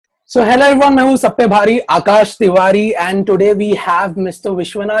So hello everyone, मैं हूँ सप्पे भारी आकाश Tiwari and today we have Mr.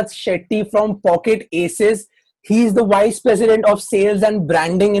 Vishwanath Shetty from Pocket Aces. He is the Vice President of Sales and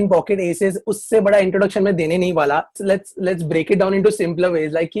Branding in Pocket Aces. उससे बड़ा introduction मैं देने नहीं वाला. So let's break it down into simpler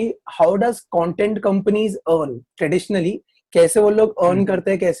ways. Like कि how does content companies earn traditionally? कैसे वो लोग earn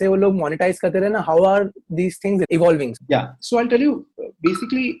करते हैं, कैसे वो लोग monetize करते हैं ना? How are these things evolving? Yeah, so I'll tell you,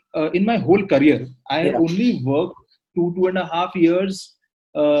 basically, in my whole career, I only worked two and a half years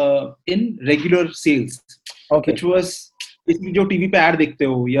in regular sales, which was basically जो TV पे ad देखते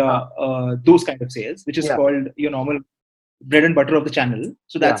हो या those kind of sales, which is called your normal bread and butter of the channel.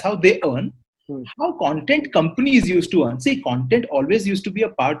 So that's how they earn. How content companies used to earn. See, content always used to be a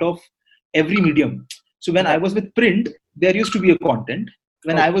part of every medium. So when I was with print, there used to be a content.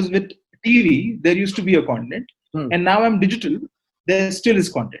 When I was with TV, there used to be a content. And now I'm digital, there still is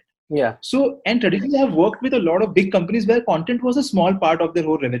content. Yeah. So, and traditionally I've worked with a lot of big companies where content was a small part of their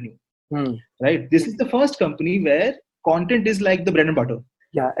whole revenue. Right? This is the first company where content is like the bread and butter.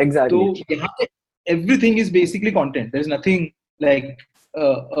 Yeah, exactly. So everything is basically content. There's nothing like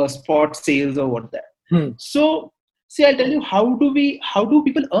a spot sales or what that. So, see, I'll tell you how do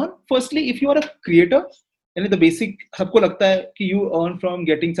people earn? Firstly, if you are a creator, and the basic, सबको लगता है कि you earn from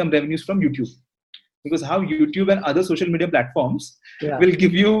getting some revenues from YouTube. Because how YouTube and other social media platforms will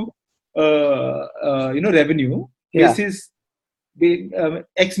give you revenue. This is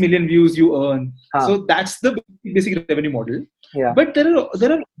X million views you earn. So that's the basic revenue model. But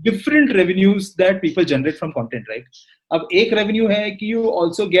there are different revenues that people generate from content, right? अब एक revenue है कि you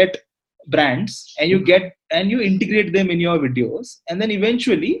also get brands and you integrate them in your videos, and then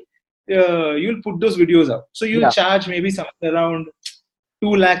eventually you'll put those videos out. So you'll charge maybe somewhere around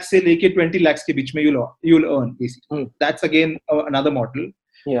 2 lakhs से लेके 20 lakhs के बीच में you'll earn basically. That's again another model.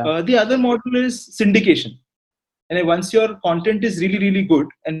 The other model is syndication. And once your content is really, really good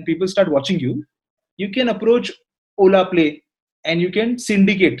and people start watching you, you can approach Ola Play and you can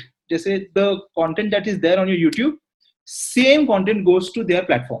syndicate. Just the content that is there on your YouTube, same content goes to their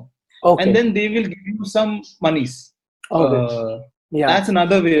platform. And then they will give you some monies. That's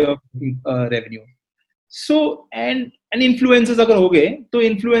another way of revenue. So, and influencers अगर हो गए तो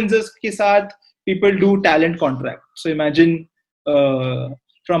influencers के साथ people do talent contract. So imagine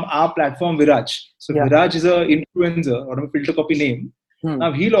from our platform Viraj. So Viraj is a influencer or a filter copy name.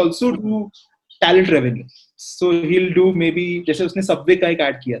 Now he'll also do talent revenue. So he'll do maybe जैसे उसने Subway का एक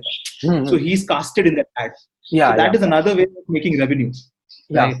ad किया था. So he's casted in that ad. So that is another way of making revenue.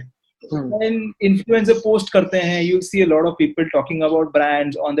 Right. When influencer post करते हैं, you'll see a lot of people talking about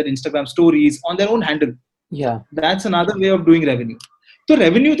brands on their Instagram stories on their own handle. That's another way of doing revenue. तो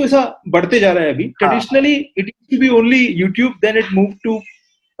revenue तो ऐसा बढ़ते जा रहा है अभी. Traditionally it used to be only YouTube, then it moved to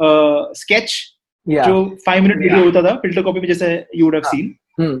Sketch, जो 5-minute video होता था filter copy में जैसे you would have seen,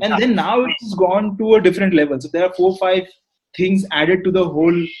 and then now it's gone to a different level. So there are 4-5 things added to the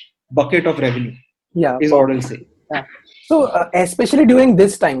whole bucket of revenue. Is what I'll say. So especially during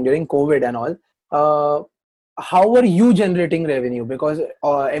this time, during COVID and all, how were you generating revenue? Because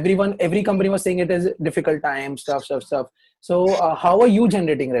every company was saying it is difficult time, stuff. So how are you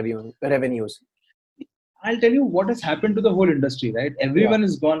generating revenues? I'll tell you what has happened to the whole industry, right? Everyone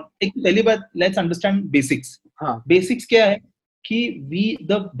is gone. Let's understand basics. Basics क्या है कि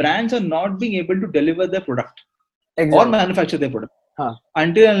the brands are not being able to deliver their product or manufacture their product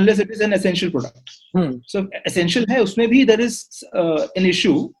until unless it is an essential product. So essential है उसमें भी there is an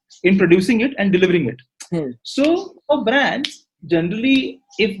issue in producing it and delivering it. So for brands, generally,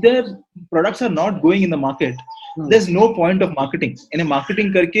 if their products are not going in the market, there's no point of marketing. And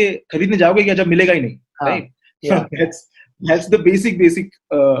marketing करके खरीदने जाओगे क्या जब मिलेगा ही नहीं, right? So that's the basic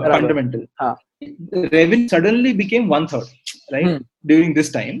fundamental. Revenue suddenly became 1/3, right? During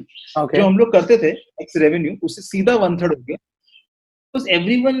this time, जो हम लोग करते थे X revenue उससे सीधा 1/3 हो गया. Because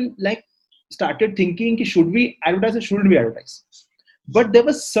everyone started thinking कि should we advertise or shouldn't we advertise? But there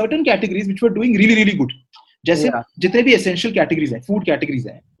were certain categories which were doing really, really good. जैसे जितने भी essential categories हैं, food categories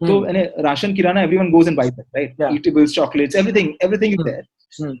हैं, तो राशन किराना everyone goes and buys that, right? Eatables, chocolates, everything is there.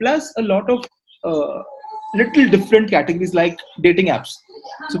 Plus a lot of little different categories like dating apps.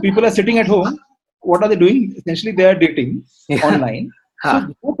 So people are sitting at home. What are they doing? Essentially, they are dating online.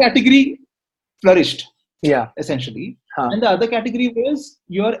 So that category flourished. Essentially. And the other category was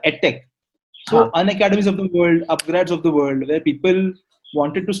your edtech. So unacademies of the world, upgrades of the world, where people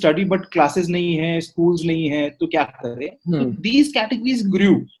wanted to study but classes नहीं है, schools नहीं है, तो क्या करें? So these categories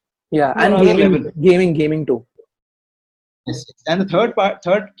grew. And gaming too. Yes. And the third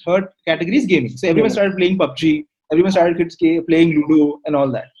category is gaming. So everyone started playing PUBG. Everyone started playing Ludo and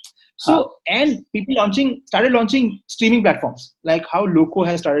all that. So and people started launching streaming platforms like how Loco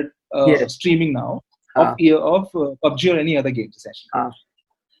has started streaming now of PUBG or any other games essentially.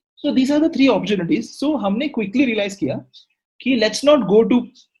 So these are the three opportunities. So हमने quickly realize किया कि let's not go to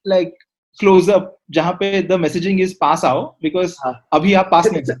like close up जहाँ पे the messaging is pass आओ because अभी आप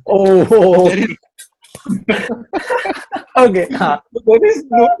pass नहीं सकते. Okay.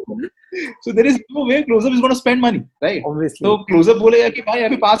 So there is no way close up is going to spend money, right? Obviously. So close up बोलेगा कि भाई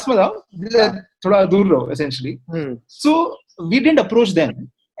अभी pass मत आओ, थोड़ा दूर रहो essentially. So we didn't approach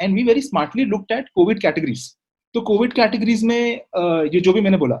them and we very smartly looked at COVID categories. तो COVID categories में ये जो भी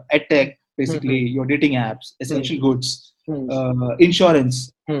मैंने बोला, EdTech, basically your dating apps, essential goods,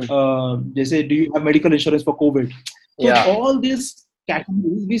 insurance, जैसे do you have medical insurance for COVID? So all these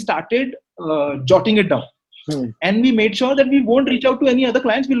categories we started jotting it down. And we made sure that we won't reach out to any other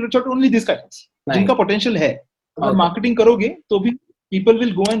clients, we'll reach out to only these clients. जिनका potential है. अगर marketing करोगे तो भी people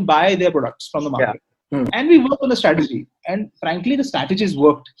will go and buy their products from the market. And we work on the strategy. And frankly, the strategies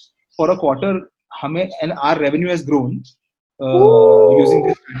worked. For a quarter, and our revenue has grown using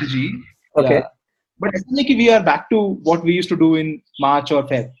this strategy. Okay. Yeah. But I think we are back to what we used to do in March or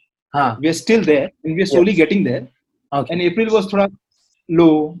Feb. We are still there, and we are slowly getting there. Okay. And April was thoda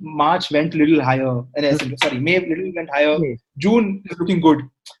low. March went a little higher. And May little went higher. June is looking good.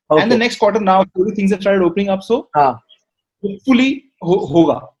 Okay. And the next quarter now, things have started opening up. So hopefully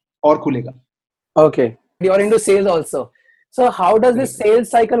hoga or khulega. Okay. You're into sales also. So how does this sales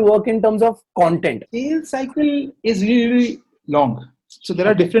cycle work in terms of content? Sales cycle is really, really long. So there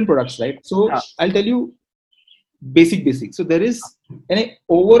are different products, right? So I'll tell you basic. So there is an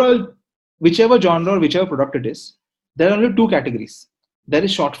overall, whichever genre or whichever product it is, there are only two categories. There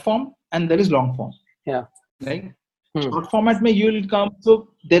is short form and there is long form. Yeah. Right? Short format may you will come. So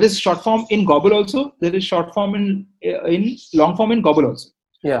there is short form in Gobble also. There is short form in long form in Gobble also.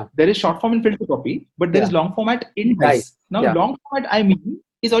 Yeah. There is short form in Filter Copy, but there is long format in Dice. Now, long format, I mean,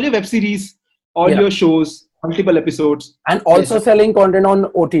 is all your web series, all your shows, multiple episodes. And also selling content on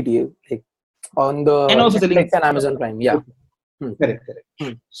OTT, like on the and also Netflix and Amazon Prime. Yeah. Correct.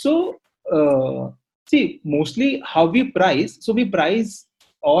 So, see, mostly how we price. So, we price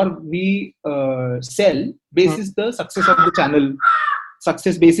or we sell basis the success of the channel.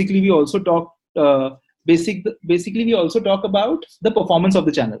 Success, basically, we also talk basically we also talk about the performance of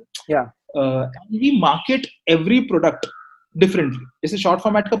the channel. And we market every product differently. जैसे short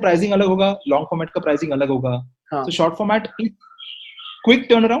format का pricing अलग होगा, long format का pricing अलग होगा. So short format is quick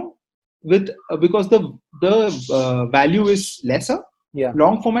turnaround with because the value is lesser.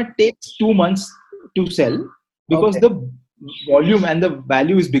 Long format takes 2 months to sell because the volume and the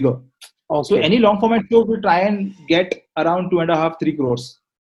value is bigger. So any long format show will try and get around 2.5-3 crores,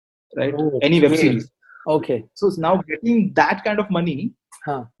 right? Any web series. So now getting that kind of money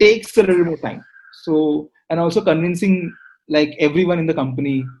takes a little more time. So, and also convincing like everyone in the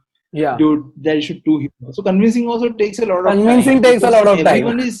company, dude, that you should do. So convincing also takes a lot of time. Convincing takes a lot of time.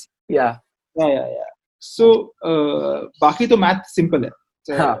 Everyone is So, baki to math simple hai.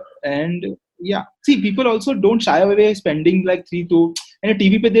 So, and see, people also don't shy away spending like 3 to, and a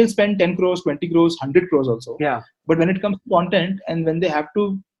TV pe they'll spend 10 crores, 20 crores, 100 crores also. But when it comes to content and when they have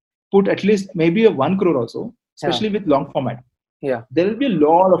to put at least maybe a 1 crore also, especially with long format, there will be a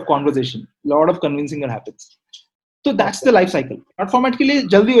lot of conversation, lot of convincing that happens. So that's the life cycle. Short format ke liye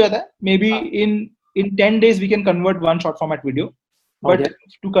jaldi ho jata hai. Maybe in 10 days we can convert one short format video. But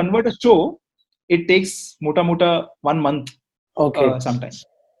to convert a show, it takes mota 1 month sometimes.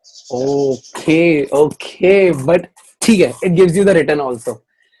 But it gives you the return also.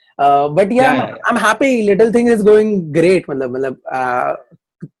 But I'm happy. Little Things is going great.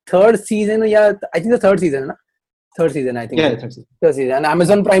 Third season, I think the third season, na? Third season, I think. Third season. And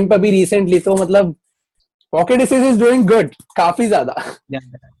Amazon Prime pa bhi recently, so Pocket Aces is doing good. Kafi zyada.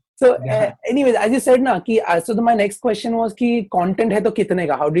 So, anyways, as you said, na, so my next question was, ki content hai to kitne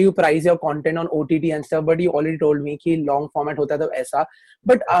ka? How do you price your content on OTT and stuff? But you already told me ki long format hota hai to aisa.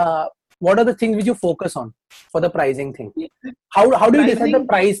 But what are the things which you focus on for the pricing thing? How do you decide the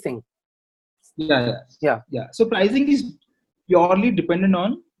price thing? So pricing is purely dependent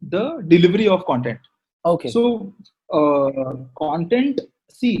on the delivery of content. So content,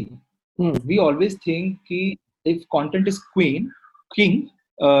 see, we always think ki if content is king,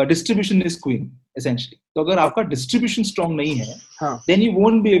 distribution is queen, essentially. So if your distribution strong nahi hai, then you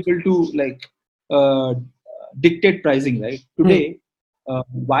won't be able to like dictate pricing, right? Today,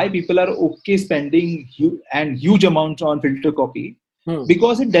 why people are okay spending huge amounts on Filter Copy?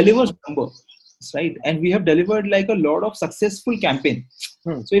 Because it delivers numbers, right? And we have delivered like a lot of successful campaigns.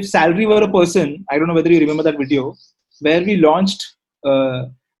 So if salary were a person, I don't know whether you remember that video, where we launched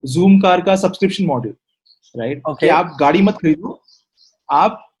Zoom car ka subscription model, right? कि आप गाड़ी मत खरीदो,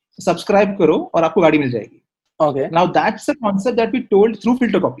 आप subscribe करो और आपको गाड़ी मिल जाएगी. Okay. Now that's a concept that we told through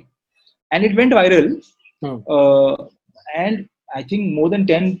Filter Copy, and it went viral. And I think more than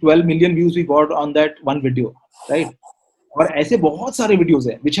 10-12 million views we got on that one video, right? और ऐसे बहुत सारे videos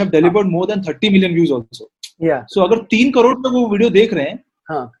हैं which have delivered more than 30 million views also. Yeah. So अगर 3 करोड़ लोग वो video देख रहे हैं,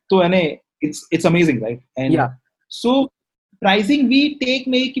 तो यानी it's amazing, right? And yeah. So pricing we take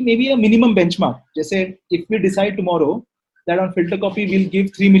maybe a minimum benchmark. जैसे if we decide tomorrow that on Filter Copy we'll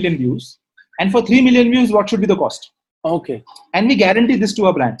give 3 million views. And for 3 million views, what should be the cost? Okay. And we guarantee this to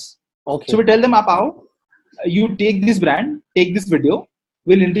our brands. Okay. So we tell them, you take this brand, take this video,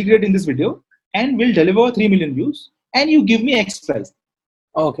 we'll integrate in this video, and we'll deliver 3 million views, and you give me X price.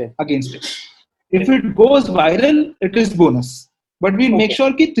 Okay. Against it. If it goes viral, it is bonus. But we'll make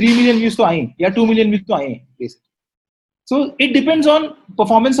sure that 3 million views to aaye, ya 2 million views to aaye, basically. So it depends on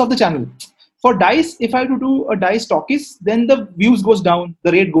performance of the channel. For Dice, if I have to do a Dice talkies, then the views goes down,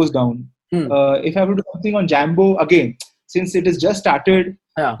 the rate goes down. If I have to do something on Jambo, again, since it is just started,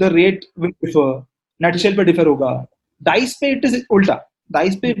 the rate will differ. Nutshell pe differ hoga. Dice pe it is ulta.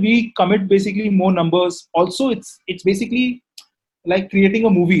 Dice pe we commit basically more numbers. Also, it's basically like creating a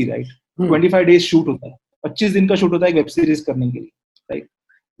movie, right? 25 days shoot hota hai. 25 दिन का shoot hota hai web series करने के लिए, right?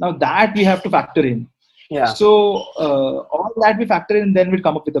 Now that we have to factor in. Yeah. So all that we factor in, then we'll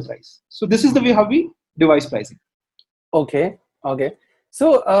come up with the price. So this is the way how we devise pricing. Okay. Okay.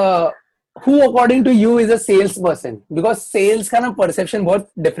 So who according to you is a salesperson? Because sales का ना perception बहुत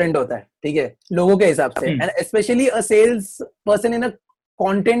different होता है, ठीक है, लोगों के हिसाब से, and especially a salesperson in a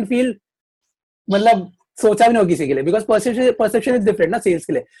content field, मतलब सोचा भी नहीं हो किसी के लिए, because perception is different ना sales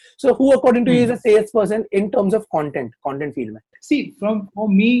के लिए. So who according to you is a salesperson in terms of content field में? See, for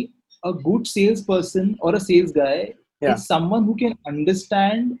me, a good salesperson or a sales guy is someone who can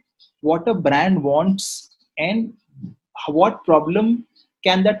understand what a brand wants and what problem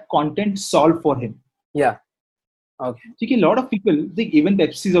can that content solve for him. Yeah. Okay. See, a lot of people, even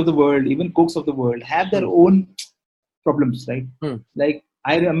Pepsis of the world, even Cokes of the world, have their own problems, right? Like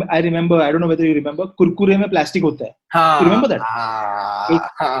I remember, I don't know whether you remember, Kurkure में plastic होता है. You remember that?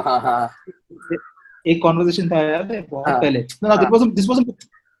 एक conversation था यार बहुत पहले. No, this wasn't.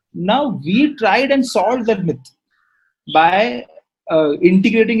 Now we tried and solved that myth by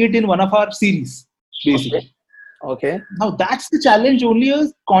integrating it in one of our series, basically. Okay. Now that's the challenge only a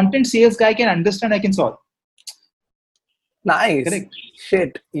content sales guy can understand, I can solve. Nice. Correct.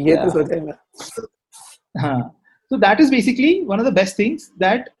 Shit. So that is basically one of the best things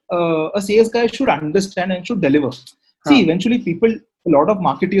that a sales guy should understand and should deliver. See, eventually people, a lot of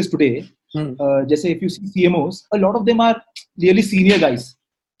marketers today, just say if you see CMOs, a lot of them are really senior guys.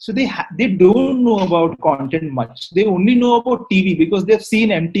 So they don't know about content much. They only know about TV because they've seen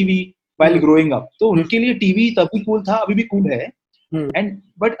MTV while growing up. So उनके लिए TV तभी cool था, अभी भी cool है.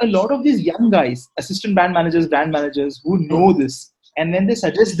 But a lot of these young guys, assistant brand managers who know this, and when they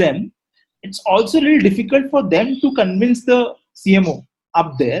suggest them, it's also really difficult for them to convince the CMO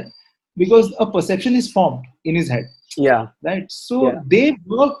up there because a perception is formed in his head. Yeah. Right. So they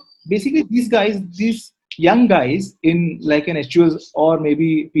work, basically these guys, these young guys in like an HULs or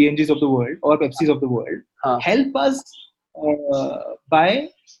maybe PNGs of the world or Pepsis of the world help us by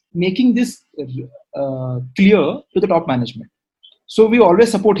making this clear to the top management. So we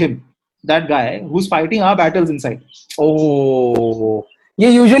always support him, that guy who's fighting our battles inside. Oh, ये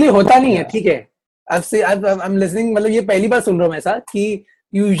usually होता नहीं है, ठीक है. I'm listening, मतलब ये पहली बार सुन रहा हूँ ऐसा कि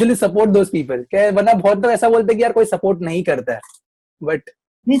you usually support those people. क्या वरना बहुत तो ऐसा बोलते हैं कि यार कोई support नहीं करता है. But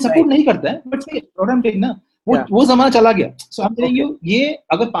नहीं support नहीं करता है. But see, what I'm saying ना, वो ज़माना चला गया. So I'm telling you, ये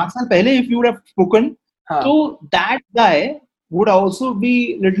अगर 5 साल पहले if you would have spoken, तो that guy would also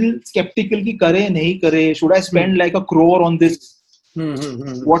be little skeptical कि करे नहीं करे. Should I spend like a crore on this?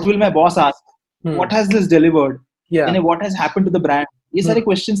 What will my boss ask? What has this delivered? And what has happened to the brand? ये सारे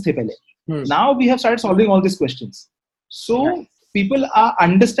questions थे पहले. Now we have started solving all these questions. So people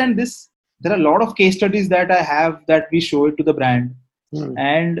understand this. There are a lot of case studies that I have that we show it to the brand.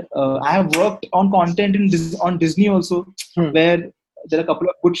 And I have worked on content on Disney also, where there are a couple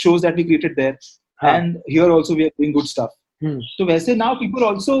of good shows that we created there. And here also we are doing good stuff. So वैसे now people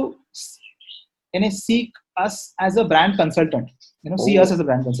also seek us as a brand consultant. See us as a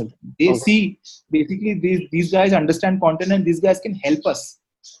brand consultant. They see basically these guys understand content and these guys can help us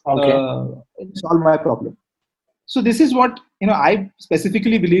solve my problem. So this is what I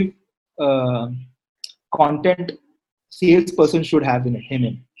specifically believe content salesperson should have in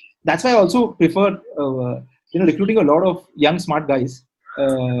him. That's why I also prefer recruiting a lot of young smart guys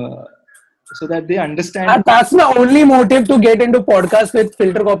so that they understand. That's my only motive to get into podcast with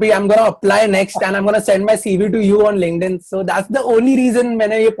Filter Copy. I'm gonna apply next and I'm gonna send my CV to you on LinkedIn. So that's the only reason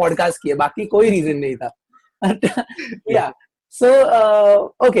मैंने ये podcast किया. बाकी कोई reason नहीं था. Yeah. So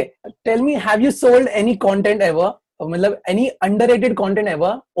okay, tell me, have you sold any content ever? मतलब any underrated content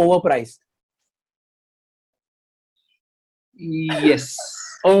ever overpriced? Yes.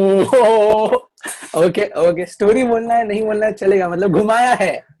 Oh, okay. Story बोलना है नहीं बोलना है चलेगा. मतलब घुमाया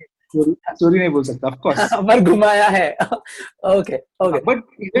है. Story नहीं बोल सकता, of course. पर घुमाया है. Okay. But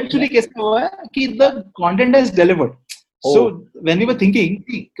eventually कैसा हुआ है कि the content has delivered. So when we were thinking,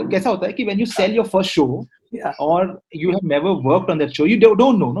 कैसा होता है कि when you sell your first show, or you have never worked on that show, you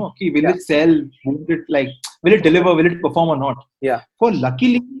don't know, no? कि will it sell? Will it deliver? Will it perform or not? Yeah. For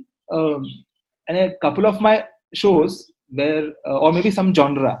luckily, and a couple of my shows where or maybe some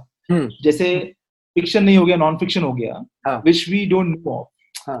genre, जैसे fiction नहीं हो गया, non-fiction हो गया, which we don't know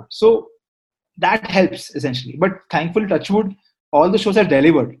of. So that helps essentially. But thankfully, touchwood, all the shows have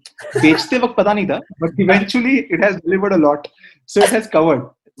delivered. बेचते वक्त पता नहीं था, but eventually it has delivered a lot. So it has covered.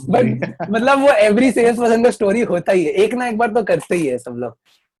 But मतलब वो every sales person का story होता ही है. एक ना एक बार तो करते ही है सब लोग.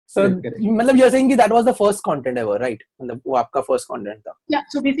 So मतलब you're saying that was the first content ever, right? मतलब वो आपका first content था. Yeah.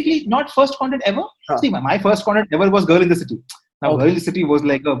 So basically, not first content ever. See, my first content ever was Girl in the City. Now, Girl in the City was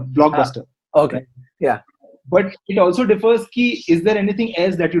like a blockbuster. Okay. Right? Yeah. But it also differs. Is there anything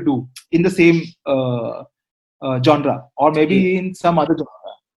else that you do in the same genre, or maybe in some other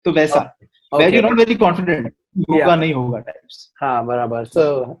genre? So वैसा, where you're not very confident. होगा नहीं होगा types. हाँ बराबर.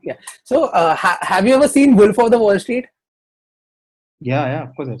 So yeah. So have you ever seen Wolf of the Wall Street? Yeah,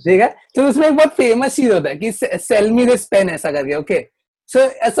 of course. ठीक है. तो उसमें एक बहुत फेमस चीज होता है कि sell me this pen ऐसा करके. Okay. So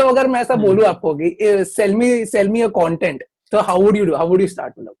ऐसा अगर मैं ऐसा बोलूँ आपको कि sell me a content. So how would you do? How would you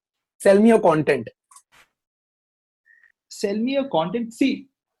start? मतलब sell me a content. Sell me a content. See,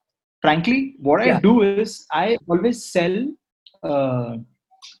 frankly, what I do is I always sell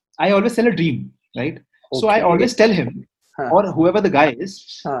a dream, right? Okay. So I always tell him or whoever the guy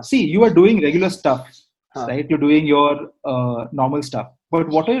is, see, you are doing regular stuff, right? You're doing your normal stuff. But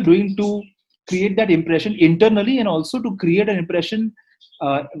what are you doing to create that impression internally and also to create an impression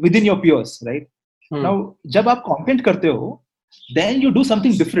within your peers, right? Now, जब आप content करते हो, then you do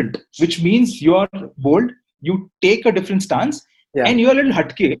something different, which means you are bold, you take a different stance, and you are a little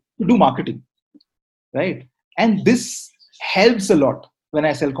hatke to do marketing, right? And this helps a lot when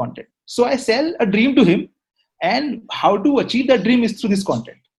I sell content. So I sell a dream to him, and how to achieve that dream is through this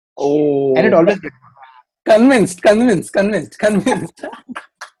content. Oh, and it always gets convinced.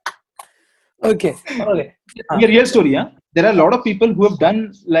 Okay. A real story, huh? There are a lot of people who have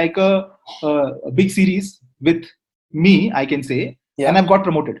done like a big series with me, I can say, and I've got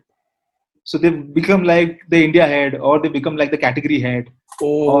promoted. So they've become like the India head, or they become like the category head.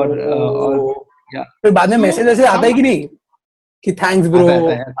 Or फिर बाद में message ऐसे आता है कि नहीं कि thanks bro.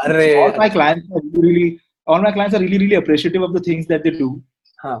 All my clients are really appreciative of the things that they do.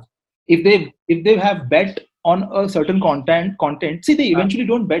 If they have bet on a certain content, see, they eventually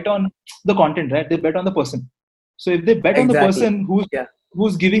don't bet on the content, right? They bet on the person. So if they bet on the person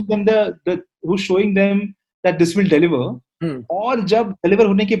who's giving them who's showing them that this will deliver, or जब deliver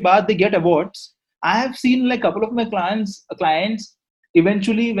होने के बाद they get awards. I have seen like a couple of my clients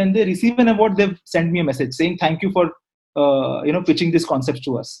eventually when they receive an award, they've sent me a message saying thank you for pitching this concept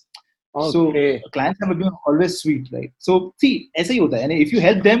to us. So clients have been always sweet, right? So see, ऐसा ही होता है. And if you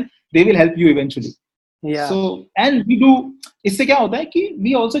help them, they will help you eventually. So and we do. इससे क्या होता है कि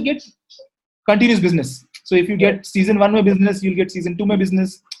we also get continuous business. So if you get season 1 में business, you'll get season 2 में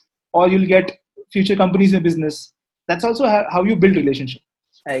business, or you'll get future companies में business. That's also how you build relationship.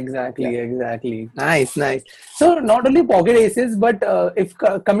 Exactly. Nice. So not only Pocket Aces, but if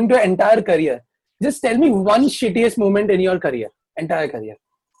coming to your entire career, just tell me one shittiest moment in your entire career.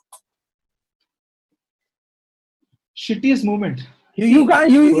 Shittiest moment. You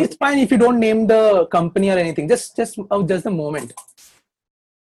can't. It's fine if you don't name the company or anything. Just the moment.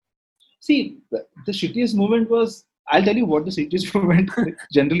 See, the shittiest moment was. I'll tell you what the shittiest moment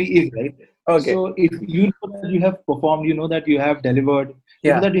generally is, right? Okay. So if you know that you have performed, you know that you have delivered,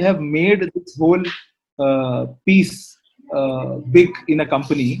 you know that you have made this whole piece big in a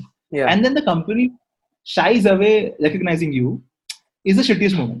company, and then the company shies away recognizing you, is the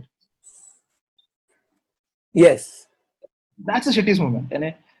shittiest moment. Yes. That's the shittiest moment.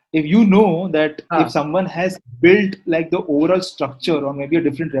 And if you know that if someone has built like the overall structure or maybe a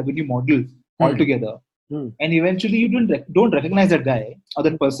different revenue model altogether, and eventually you don't recognize that guy or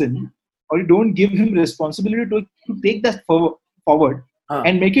that person, or you don't give him responsibility to take that forward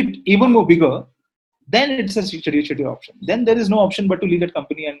and make it even more bigger, then it's a shitty option. Then there is no option but to leave that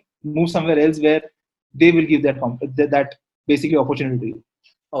company and move somewhere else where they will give that basically opportunity to you.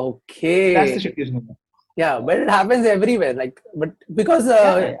 Okay. That's the shittiest moment. Yeah, but it happens everywhere. But because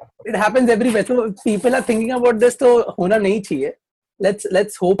it happens everywhere, so people are thinking about this. So hona nahi chahiye.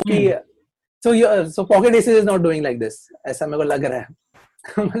 Let's hope कि so Pocket Aces is not doing like this. ऐसा मेरे को लग रहा है.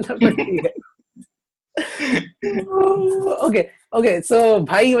 मतलब ठीक है. Okay. So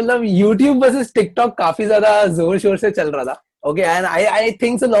भाई मतलब YouTube versus TikTok काफी ज़्यादा जोर शोर से चल रहा था. Okay, and I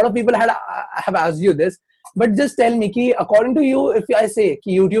think so a lot of people have asked you this, but just tell me कि according to you, if I say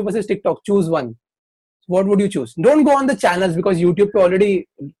कि YouTube versus TikTok, choose one. What would you choose? Don't go on the channels because YouTube already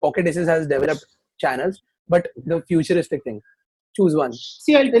Pocket Aces has developed channels, but the futuristic thing. Choose one.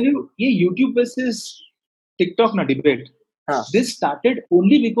 See, I'll tell you, YouTube versus TikTok na debate. This started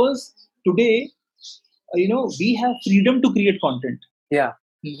only because today, we have freedom to create content. Yeah.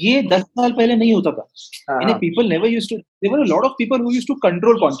 ये 10 साल पहले नहीं होता था. And people never used to. There were a lot of people who used to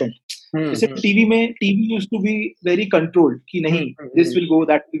control content. जैसे TV used to be very controlled. कि नहीं, this will go,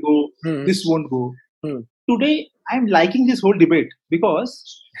 that will go, this won't go. Today, I'm liking this whole debate because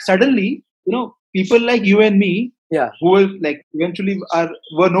suddenly, people like you and me, who will like eventually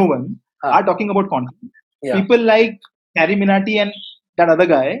were no one, are talking about content. People like Harry Minati and that other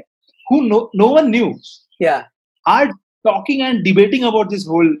guy, who no one knew, are talking and debating about this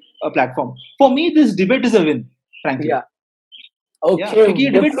whole platform. For me, this debate is a win, frankly. Yeah.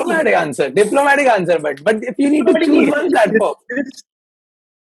 Okay, diplomatic answer, but if you need to choose one platform.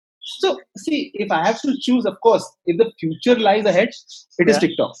 So, see, if I have to choose, of course, if the future lies ahead, it is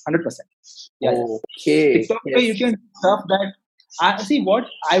TikTok, 100%. Okay. TikTok, you can stuff that. See, what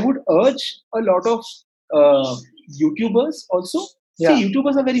I would urge a lot of YouTubers also. See,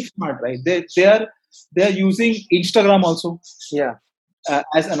 YouTubers are very smart, right? They are using Instagram also.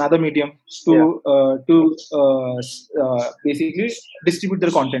 As another medium to basically distribute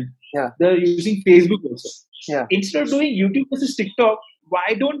their content. They're using Facebook also. Instead of doing YouTube versus TikTok,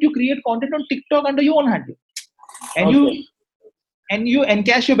 why don't you create content on TikTok under your own handle? And you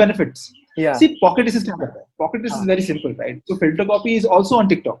encash your benefits. See, Pocket Aces is very simple, right? So Filter Copy is also on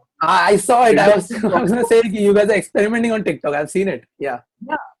TikTok. I saw it. I was going to say you guys are experimenting on TikTok. I've seen it. Yeah.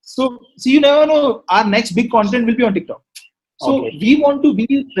 So you never know. Our next big content will be on TikTok. So we want to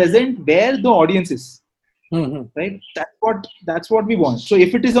be present where the audience is. Right? That's what we want. So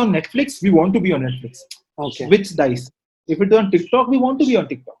if it is on Netflix, we want to be on Netflix. With Dice. If it is on TikTok, we want to be on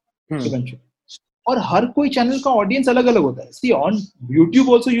TikTok eventually. और हर कोई channel का audience अलग अलग होता है. See, on YouTube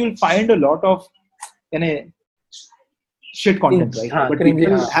also you will find a lot of shit content, right? But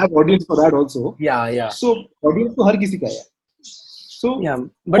people have audience for that also. So audience तो हर किसी का है. So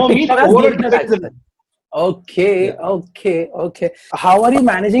but for me, overall Okay. How are you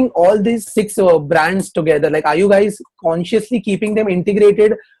managing all these 6 brands together? Like, are you guys consciously keeping them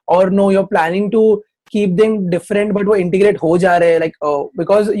integrated, or no? You're planning to keep them different, but वो integrate हो जा रहे हैं, like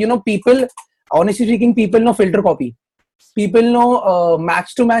because people, honestly speaking, people know Filter Copy, people know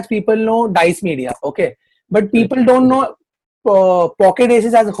Match to Match, people know Dice Media, okay, but people don't know Pocket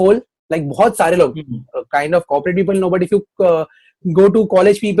Aces as a whole. Like बहुत सारे लोग kind of corporate people know, but if you go to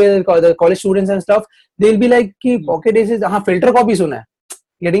college people, the college students and stuff, they'll be like कि Pocket Aces, हाँ Filter Copy सुना है,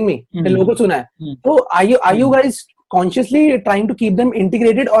 getting me? लोगों सुना है. So are you guys consciously trying to keep them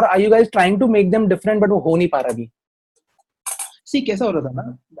integrated, or are you guys trying to make them different, but वो हो नहीं पा रहा अभी? See, कैसा हो रहा था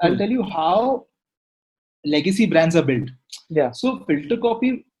ना? I'll tell you how legacy brands are built. So Filter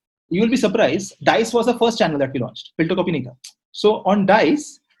Copy, you will be surprised. Dice was the first channel that we launched. Filter Copy नहीं था. So on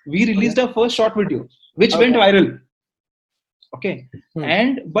Dice, we released our first short video, which went viral.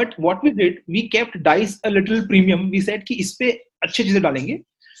 But what we did, we kept Dice a little premium. We said कि इस पे अच्छी चीजें डालेंगे,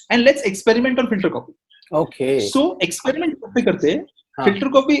 and let's experiment on Filter Copy. So experiment करते Filter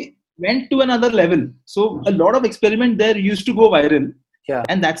Copy went to another level. So a lot of experiment there used to go viral.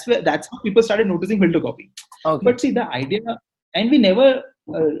 And that's how people started noticing Filter Copy. But see, the idea, and we never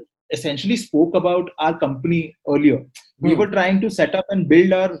essentially spoke about our company earlier. We were trying to set up and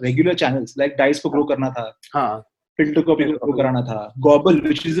build our regular channels, like Dice को grow करना था, Filter Copy को grow कराना था, Gobble,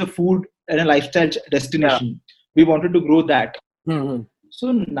 which is a food and a lifestyle destination. We wanted to grow that.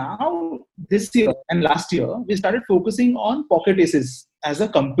 So now this year and last year, we started focusing on Pocket Aces as a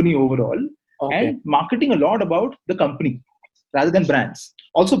company overall, and marketing a lot about the company rather than brands.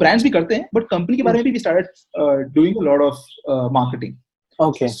 Also brands भी करते हैं, but company के बारे में भी we started doing a lot of marketing.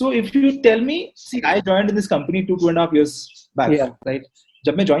 So if you tell me, see, I joined in this company 2.5 years back, right?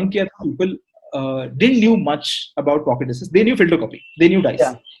 जब मैं join किया था, people didn't knew much about Pocket Aces. They knew Filter Copy, they knew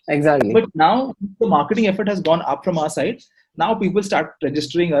Dice. Exactly. But now the marketing effort has gone up from our side. now people start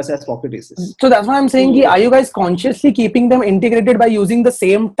registering us as Pocket Aces. So that's why I'm saying, are you guys consciously keeping them integrated by using the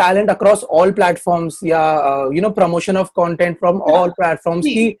same talent across all platforms? Yeah, promotion of content from all platforms.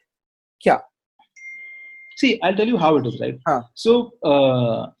 See, I'll tell you how it is, right? So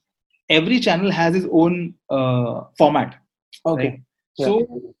every channel has its own format. Okay. Right?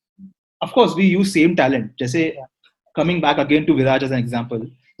 So of course we use same talent. Just say, coming back again to Viraj as an example.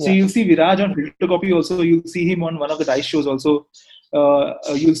 So you'll see Viraj on Filter Copy also. You'll see him on one of the Dice shows also.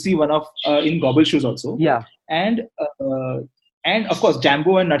 You'll see one of in Gobble shows also. Yeah. And of course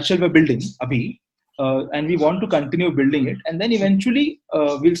Jambo and Nutshell were building abhi, and we want to continue building it. And then eventually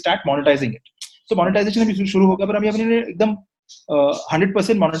we'll start monetizing it. So monetization अभी शुरू होगा, पर अभी हमने एकदम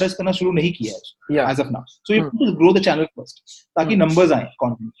 100% monetize करना शुरू नहीं किया है as of now. So you have to grow the channel first, ताकि numbers आए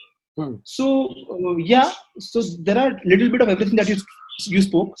content. So so there are little bit of everything that you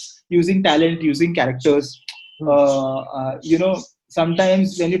spoke, using talent, using characters.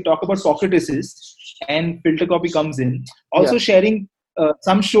 Sometimes when you talk about Pocket Aces and Filter Copy comes in, also sharing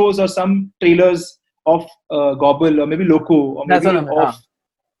some shows or some trailers of Gobble or maybe Loco or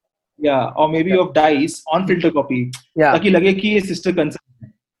maybe of Dice on Filter Copy, ताकि लगे कि ये sister concern.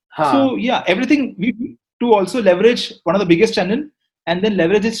 So everything we to also leverage one of the biggest channel and then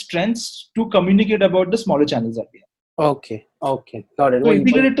leverage its strengths to communicate about the smaller channels that we have. Okay, got it. So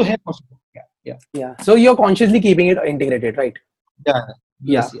integrate to help. Yeah. So you're consciously keeping it integrated, right?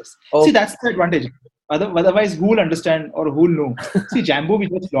 Yes. Okay. See, that's the advantage. Otherwise, who will understand or who will know? See, Jambo we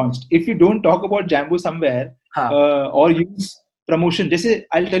just launched. If you don't talk about Jambo somewhere or use promotion, just say,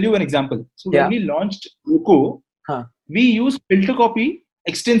 I'll tell you an example. So when we launched Loco, we used Filter Copy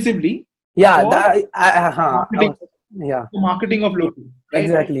extensively. Marketing of Loco. Right?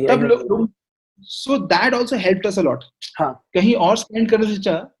 Exactly. So that also helped us a lot. Kahin aur spend karne se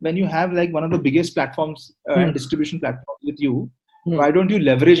acha, when you have like one of the biggest platforms and distribution platforms with you, why don't you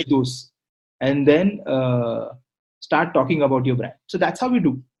leverage those and then start talking about your brand? So that's how we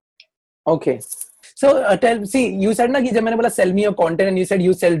do. Okay. So you said na ki jab maine bola sell me your content, and you said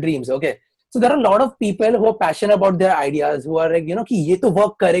you sell dreams. Okay. So there are a lot of people who are passionate about their ideas, who are like, ki ye to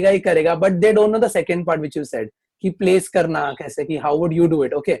work karega hi karega, but they don't know the second part which you said, ki place karna kaise, ki how would you do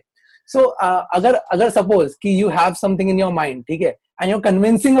it? Okay. So agar suppose कि you have something in your mind, ठीक है, and you're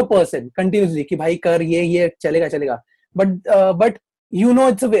convincing a person continuously कि भाई कर ये चलेगा, but you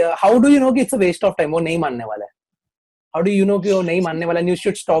know how do you know कि it's a waste of time, वो नहीं मानने वाला है? How do you know कि वो नहीं मानने वाला है and you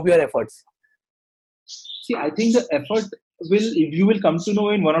should stop your efforts? See, I think the effort you will come to know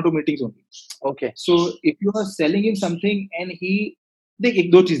in 1 or 2 meetings only. Okay. So if you are selling him something and देख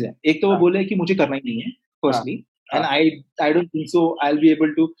एक दो चीजें, एक तो वो बोले कि मुझे करना ही नहीं है firstly, and I don't think so I'll be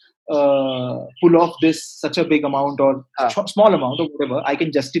able to pull off this such a big amount or small amount or whatever I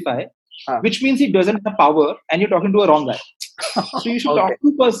can justify, which means he doesn't have power and you're talking to a wrong guy. So you should talk to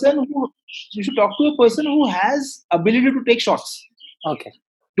a person who has ability to take shots. Okay.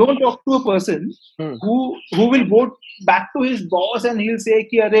 Don't talk to a person who will go back to his boss and he'll say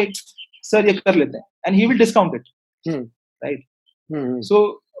कि अरे sir ये कर लेते हैं, and he will discount it. Right.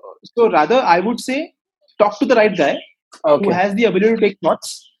 So rather I would say talk to the right guy who has the ability to take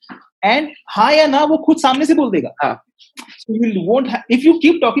shots. And हाँ या ना वो खुद सामने से बोल देगा. So you won't if you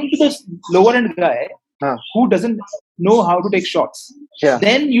keep talking to the lower end guy who doesn't know how to take shots,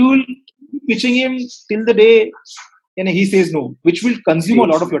 then you will keep pitching him till the day and he says no, which will consume a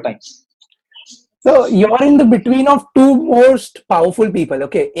lot of your time. So you're in the between of two most powerful people.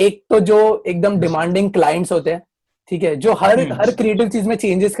 Okay, एक तो जो एकदम demanding clients होते हैं, ठीक है, जो हर creative चीज में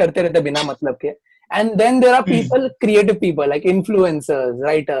changes करते रहते हैं बिना मतलब के. And then there are people, creative people like influencers,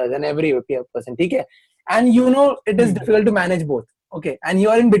 writers, and every person. Okay? And it is difficult to manage both. Okay, and you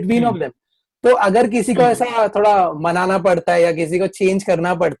are in between of them. तो अगर किसी को ऐसा थोड़ा मनाना पड़ता है या किसी को change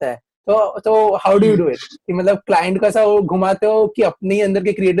करना पड़ता है, तो how do you do it? कि मतलब client को ऐसा घुमाते हो कि अपने ही अंदर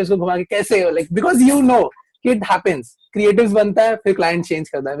के creatives को घुमा के कैसे हो? Like because you know कि it happens. Creatives बनता है, फिर client change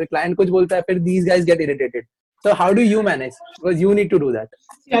करता है, फिर client कुछ बोलता है, फिर these guys get irritated. So how do you manage? Because you need to do that.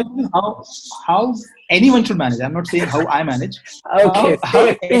 How anyone should manage. I'm not saying how I manage.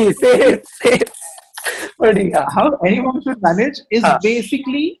 Okay, say it. How anyone should manage is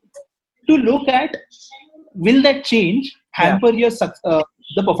basically to look at, will that change hamper your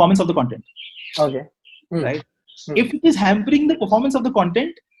the performance of the content? Okay. Right? If it is hampering the performance of the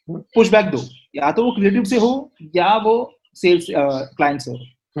content, push back though. या तो वो creative से हो या वो sales client से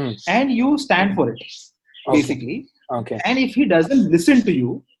हो. And you stand for it. Basically. Okay. And if he doesn't listen to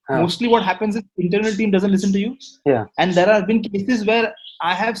you, mostly what happens is internal team doesn't listen to you. Yeah. And there have been cases where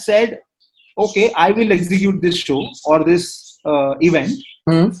I have said, okay, I will execute this show or this event,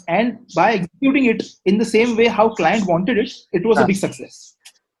 and by executing it in the same way how client wanted it, it was a big success.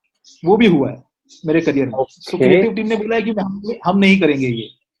 वो भी हुआ है मेरे career में. So creative team ने बोला है कि हम नहीं करेंगे ये,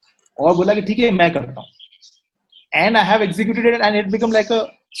 और बोला कि ठीक है मैं करता हूँ, and I have executed it and it become like a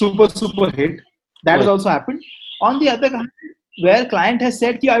super hit. That has also happened. On the other hand, where client has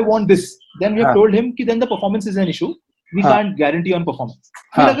said कि I want this, then we have told him कि then the performance is an issue. We can't guarantee on performance.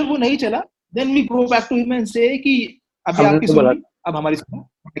 फिर अगर वो नहीं चला, then we go back to him and say कि अभी आपकी सुनी, अब हमारी सुनो,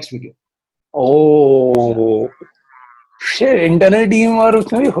 next video. Oh, shit, internal team और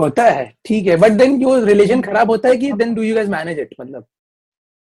उसमें भी होता है, ठीक है. But then जो relation खराब होता है कि then do you guys manage it, मतलब?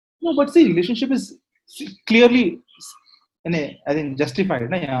 No, but see, relationship is clearly, I think justified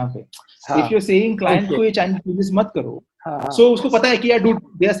ना यहाँ पे. If you're saying client को ये changes मत करो, so उसको पता है कि यार dude,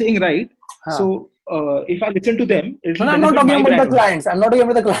 they are saying right. So if I listen to them, no, I'm not talking about the clients. I'm not talking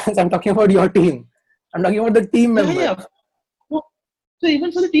about the clients. I'm talking about your team. I'm talking about the team members. Yeah. So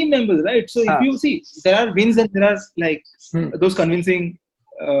even for the team members, right? So if you see, there are wins and there are like those convincing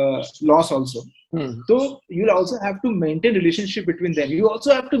loss also. So you'll also have to maintain relationship between them. You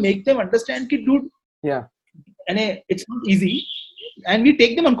also have to make them understand कि dude, and it's not easy. And we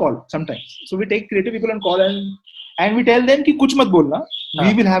take them on call sometimes. So we take creative people on call and we tell them कि कुछ मत बोलना.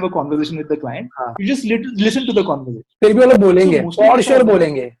 We will have a conversation with the client. You just listen to the conversation. फिर भी वो लोग बोलेंगे, for sure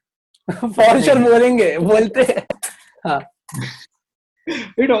बोलेंगे, for sure बोलेंगे, बोलते हैं.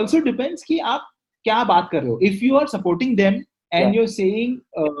 It also depends कि आप क्या बात कर रहे हो. If you are supporting them and you're saying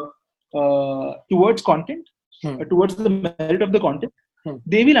towards content, towards the merit of the content,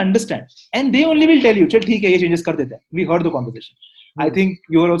 they will understand and they only will tell you, चल ठीक है ये changes कर देते हैं. We heard the conversation. I think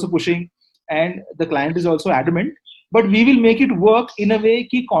you are also pushing and the client is also adamant, but we will make it work in a way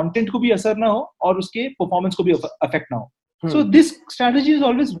कि content को भी असर ना हो और उसके performance को भी affect ना हो. So this strategy has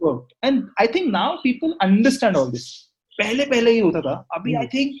always worked and I think now people understand all this. पहले ही होता था. अभी I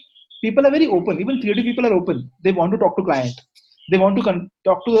think people are very open. Even creative people are open. They want to talk to client. They want to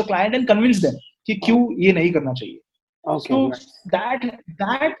talk to the client and convince them कि क्यों ये नहीं करना चाहिए. Okay, so that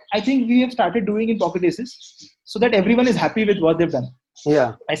I think we have started doing in Pocket Aces so that everyone is happy with what they've done.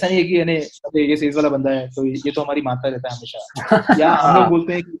 ऐसा नहीं है कि ये सेल्स वाला बंदा है तो ये तो हमारी माता रहता है हमेशा, या हम लोग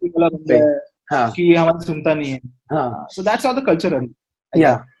बोलते हैं कि वाला बंदा है कि ये हमारी सुनता नहीं है. So that's how the culture is.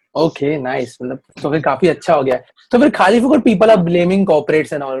 Okay, nice. मतलब तो फिर काफी अच्छा हो गया. तो फिर खाली फुकट people are blaming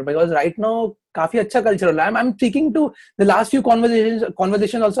corporates and all because right now काफी अच्छा culture हो रहा है. I'm speaking to the last few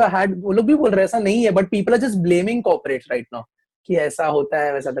conversations also I had. वो लोग भी बोल रहे हैं ऐसा नहीं है, but people are just blaming corporates right now कि ऐसा होता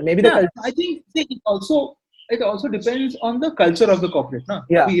है वैसा था. Maybe the culture. I think it also depends on the culture of the corporate. Na?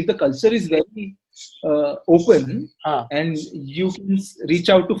 If the culture is very open and you can reach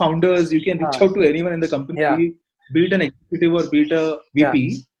out to founders, you can reach out to anyone in the company, build an executive or build a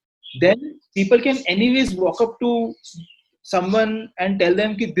VP. Then people can anyways walk up to someone and tell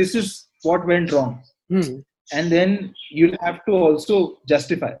them कि this is what went wrong, and then you'll have to also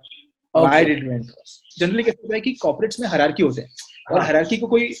justify why it went wrong. Generally क्या होता है कि corporates में hierarchy होते हैं और hierarchy को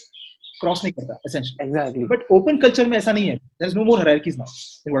कोई cross नहीं करता essentially. Exactly. But open culture में ऐसा नहीं है. There's no more hierarchies now.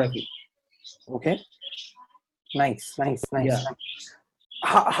 In what I feel. Okay. Nice. Yeah.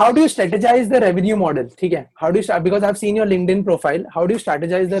 How do you strategize the revenue model? ठीक है. How do you start? Because I've seen your LinkedIn profile. How do you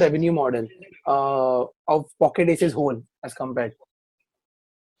strategize the revenue model of Pocket Aces whole as compared?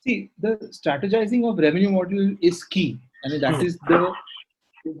 See, the strategizing of revenue model is key. I mean, that is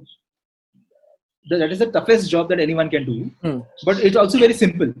that is the toughest job that anyone can do. But it's also very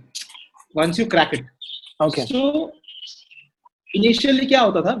simple once you crack it. Okay. So initially क्या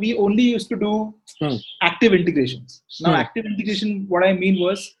होता था? We only used to do active integrations. Now active integration, what I mean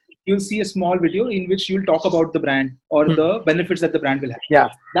was you'll see a small video in which you'll talk about the brand or the benefits that the brand will have. Yeah.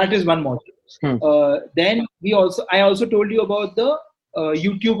 That is one model. Then I also told you about the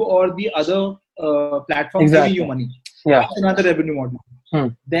YouTube or the other platforms giving you money. Yeah. That's another revenue model.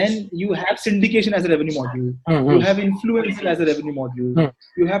 Then you have syndication as a revenue model. You have influencer as a revenue model.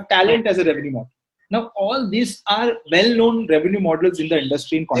 You have talent as a revenue model. Now, all these are well-known revenue models in the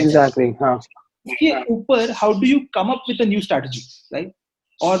industry in content. Exactly. How do you come up with a new strategy, right?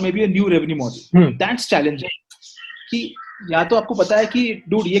 Or maybe a new revenue model? That's challenging. कि या तो आपको पता है कि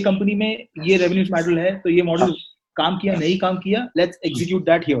dude ये company में ये revenue model है तो ये model काम किया नहीं काम किया, let's execute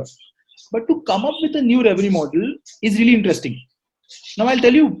that here. But to come up with a new revenue model is really interesting. Now I'll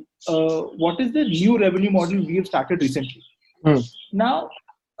tell you what is the new revenue model we have started recently. Now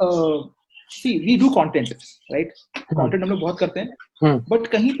see, we do content, right? Content हम लोग बहुत करते हैं, but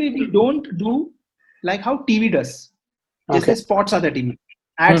कहीं पे we don't do like how TV does. जैसे spots आते हैं TV,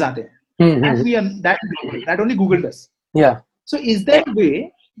 ads आते हैं. That only Google does. Yeah. So is there a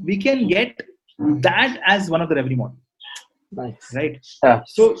way we can get that as one of the revenue model? Nice. Right? Yeah.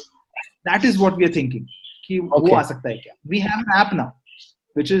 So that is what we are thinking. कि Okay. वो आ सकता है क्या? We have an app now,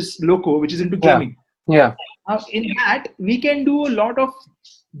 which is Loco, which is into Yeah. gaming. Yeah. In that, we can do a lot of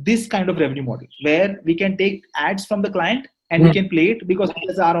this kind of revenue model where we can take ads from the client and we can play it because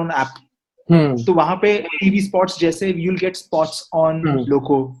it's our own app. तो वहाँ पे TV spots जैसे you'll get spots on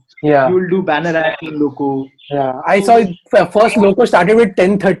Loco. Yeah. You'll do banner ad in Loco. Yeah. I saw first Loco started with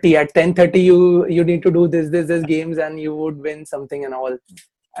 10:30. At 10:30, you need to do this games and you would win something and all.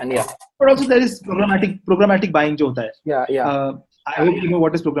 And yeah. But also there is programmatic buying जो होता है. Yeah. I hope you know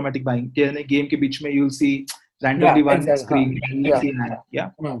what is programmatic buying. कि game के बीच में you'll see randomly one screen.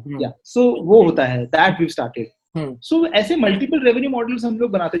 Yeah. So वो होता है. That we've started. So ऐसे multiple revenue models हम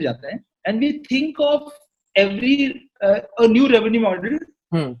लोग बनाते जाते हैं, and we think of every a new revenue model,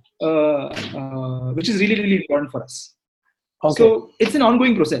 which is really really important for us. Okay. So it's an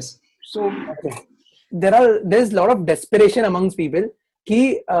ongoing process. So there's a lot of desperation amongst people कि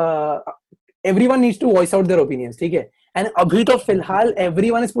everyone needs to voice out their opinions, ठीक है? And अभी तो फिलहाल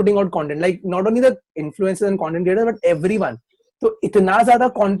everyone is putting out content, like not only the influencers and content creators but everyone. तो इतना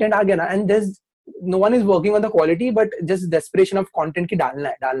ज़्यादा content आ गया ना, and there's no one is working on the quality but just desperation of content की डालना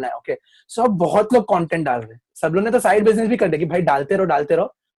है. Okay, so अब बहुत लोग content डाल रहे हैं. सब लोग ने तो side business भी कर दिया कि भाई डालते रहो,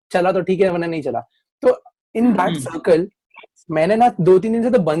 चला तो ठीक है वरना नहीं चला. तो in that circle मैंने ना 2-3 दिन से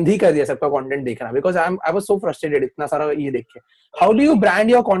तो बंद ही कर दिया सबका कंटेंट देखना, because I was so frustrated इतना सारा ये देख के. How do you brand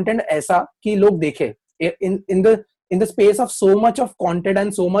your content ऐसा कि लोग देखे in the space of so much of content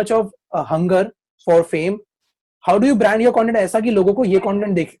and so much of hunger for fame? How do you brand your content ऐसा कि लोगों को ये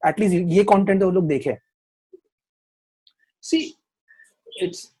content देख, at least ये content तो लोग देखे? See,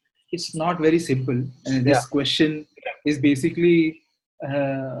 it's not very simple, and this question is basically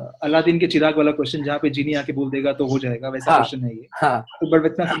Aladdin के चिराग वाला क्वेश्चन, जहाँ पे जीनी आके बोल देगा तो हो जाएगा, वैसा क्वेश्चन है ये. तो बट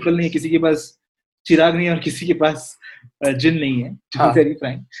इतना सिंपल नहीं है. किसी के पास चिराग नहीं है और किसी के पास जिन नहीं है. To be very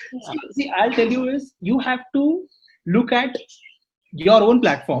frank, see, I'll tell you is you have to look at your own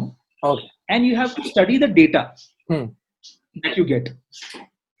platform, and you have to study the data that you get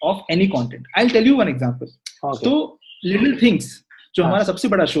of any content. I'll tell you one example. तो Little Things जो हमारा सबसे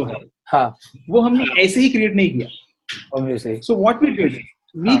बड़ा show है, वो हमने ऐसे ही create नहीं किया. Obviously. So what we did,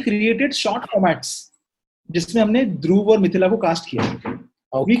 we created short formats जिसमें हमने ध्रुव और मिथिला को कास्ट किया.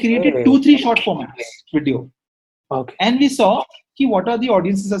 We created 2-3 short formats video, and we saw कि what are the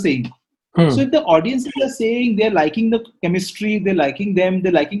audiences are saying. So if the audiences are saying they're liking the chemistry, they're liking them,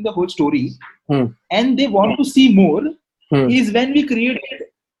 they're liking the whole story, and they want to see more, is when we created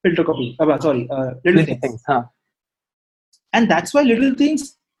Filter Copy. Little Things. And that's why Little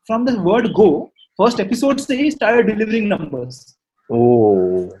Things, from the word go, first episode say started delivering numbers.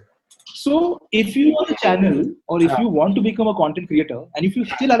 So if you are a channel, or if you want to become a content creator, and if you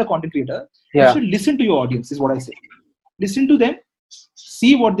still are a content creator, you should listen to your audience, is what I say. Listen to them,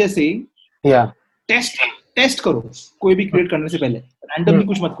 see what they're saying. Test करो कोई भी create करने से पहले, randomly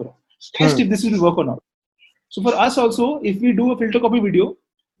कुछ मत करो. Test if this will work or not. So for us also, if we do a Filter Copy video,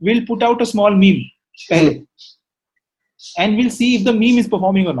 we'll put out a small meme पहले, and we'll see if the meme is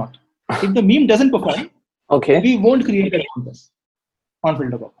performing or not. If the meme doesn't perform, we won't create that content on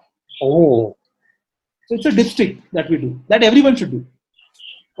Filter Copy. So it's a dipstick that we do, that everyone should do.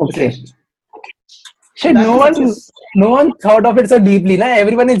 Shit, no one thought of it so deeply. Na?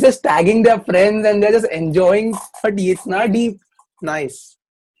 Everyone is just tagging their friends and they're just enjoying, but it's not deep. Nice.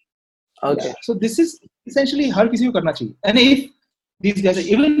 So this is essentially हर किसी को करना चाहिए. And if these guys,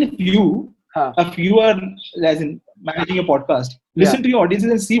 even if you are as in managing a podcast, listen to your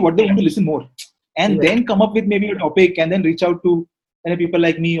audiences and see what they want to listen more, and then come up with maybe a topic, and then reach out to people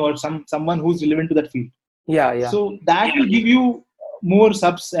like me or someone who's relevant to that field. So that will give you more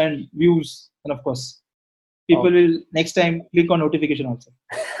subs and views, and of course people will next time click on notification also.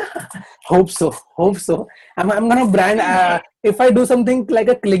 Hope so. I'm gonna brand if I do something like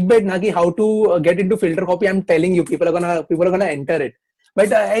a clickbait na, ki how to get into Filter Copy, I'm telling you people are gonna enter it.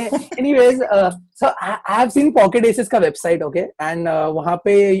 But anyways, so I have seen Pocket Aces ka website, okay, and वहाँ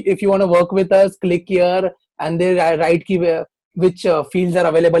पे if you want to work with us, click here, and they write ki which fields are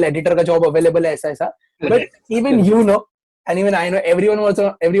available, editor ka job available, ऐसा. But even you know, and even I know, everyone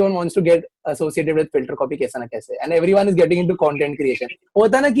wants to get associated with Filter Copy कैसा ना कैसे, and everyone is getting into content creation.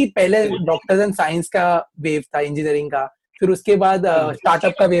 होता ना कि पहले doctors and science का wave था, engineering का, फिर उसके बाद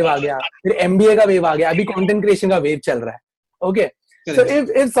startup का wave आ गया, फिर MBA का wave आ गया, अभी content creation का wave चल रहा है. Okay. So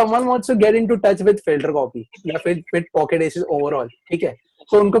if someone wants to get into touch with Filter Copy या फिर with Pocket Aces overall, ठीक है,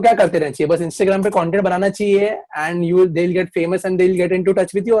 तो उनको क्या करते रहना चाहिए? बस Instagram पे content बनाना चाहिए and they'll get famous and they'll get into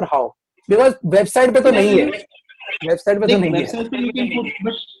touch with you, or how? Because website पे तो नहीं है. Website पे तो नहीं है. Website पे you can put,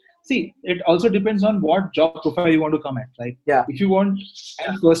 but See, it also depends on what job profile you want to come at, right? Yeah. If you want,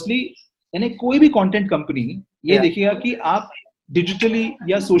 and firstly, यानी कोई भी content company ये देखिएगा कि आप digitally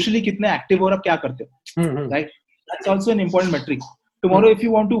या socially कितने active हो और आप क्या करते हो, right? That's also an important metric. Tomorrow, if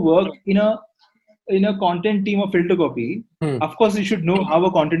you want to work in a content team of Filter Copy, of course you should know how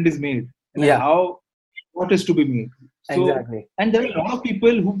a content is made and what is to be made. So, exactly. And there are a lot of people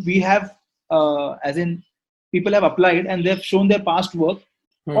who we have, as in people have applied and they've shown their past work,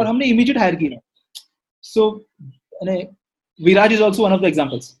 और हमने immediate hire किया. So, Viraj is also one of the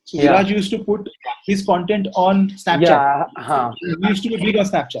examples. So Viraj used to put his content on Snapchat. He used to be big on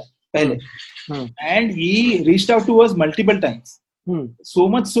Snapchat पहले, and he reached out to us multiple times. So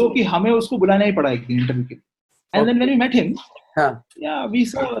much so कि हमें उसको बुलाना ही पड़ा एक interview के लिए. And then when we met him, we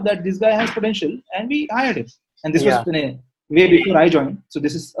saw that this guy has potential and we hired him. And this was way before I joined. So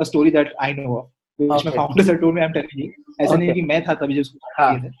this is a story that I know of, which my founders have told me. I'm telling you. ऐसा नहीं कि मैं था तभी जब उसको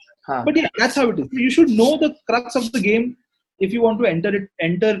किए थे. But yeah, that's how it is. You should know the crux of the game if you want to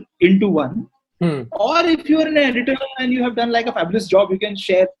enter into one. Or if you're an editor and you have done like a fabulous job, you can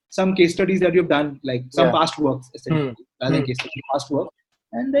share some case studies that you've done, like some past works, essentially, rather than case studies, past work.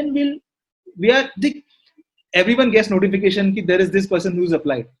 And then everyone gets notification that there is this person who's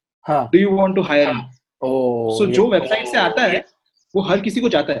applied. Do you want to hire him? So जो website से आता है, वो हर किसी को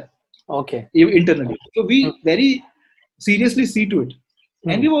जाता है. Okay. Internally. So we very seriously see to it.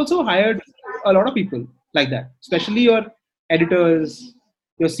 And we've also hired a lot of people like that, especially your editors,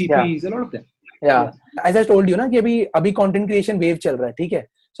 your CPs, a lot of them. Yeah. As I told you ना कि अभी content creation wave चल रहा है, ठीक है?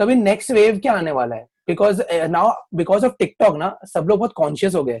 So अभी next wave क्या आने वाला है? Because of TikTok ना सब लोग बहुत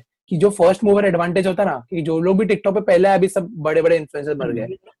conscious हो गए कि जो first mover advantage होता ना कि जो लोग भी TikTok पे पहले अभी सब बड़े influencers बन गए.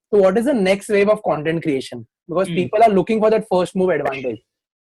 So what is the next wave of content creation? Because people are looking for that first move advantage.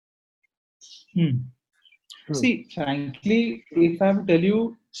 See, frankly, if I have to tell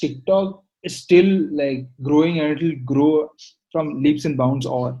you, TikTok is still like growing and it will grow from leaps and bounds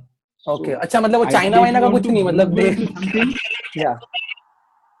or. Okay. अच्छा मतलब वो China वाइना का कुछ नहीं मतलब yeah.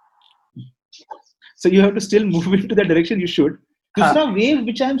 So you have to still move into that direction. You should. दूसरा wave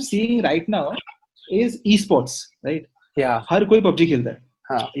which I am seeing right now is esports, right? Yeah. हर कोई PUBG खेलता है.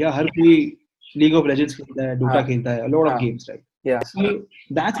 या हर कोई League of Legends खेलता है, Dota खेलता है, a lot of games, right? Yeah. So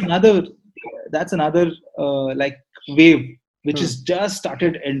that's another like wave which has just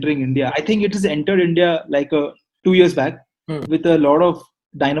started entering India. I think it has entered India like 2 years back with a lot of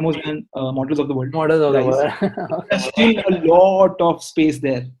dynamos and models of the world. There's still a lot of space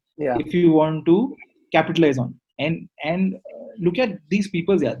there if you want to capitalize on. And look at these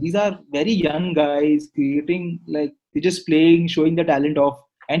people. These are very young guys creating, like they're just playing, showing their talent off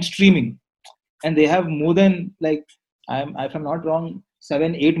and streaming. And they have more than like, if I'm not wrong,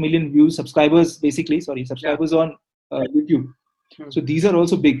 7-8 million views, subscribers on YouTube. So these are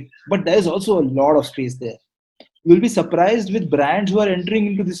also big, but there's also a lot of space there. You'll be surprised with brands who are entering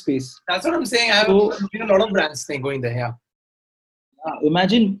into this space. That's what I'm saying. I've seen a lot of brands going there. Yeah.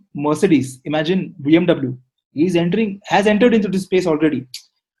 Imagine Mercedes. Imagine BMW. Has entered into this space already.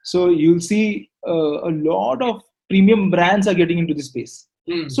 So you'll see a lot of premium brands are getting into this space.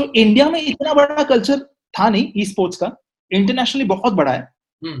 So India में इतना बड़ा culture था नहीं e-sports का. Internationally बहुत बड़ा है.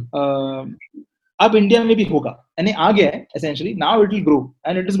 अब India में भी होगा. यानी आ गया है essentially. Now it will grow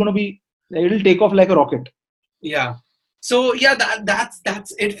and it will take off like a rocket. Yeah. So yeah,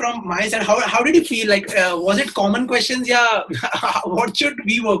 that's it from my side. How did you feel? Like, was it common questions? Yeah. What should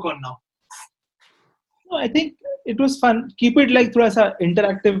we work on now? No, I think it was fun. Keep it like थोड़ा सा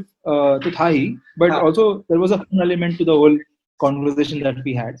interactive to था ही, but also there was a fun element to the whole conversation that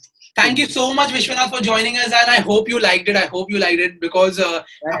we had. Thank you so much, Vishwanath, for joining us, and I hope you liked it. Because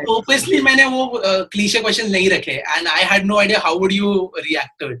purposely मैंने वो cliche questions नहीं रखे, and I had no idea how would you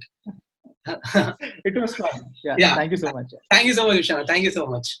react to it. It was fun. Yeah. Thank you so much. Thank you so much, Vishwanath. Thank you so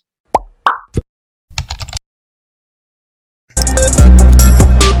much.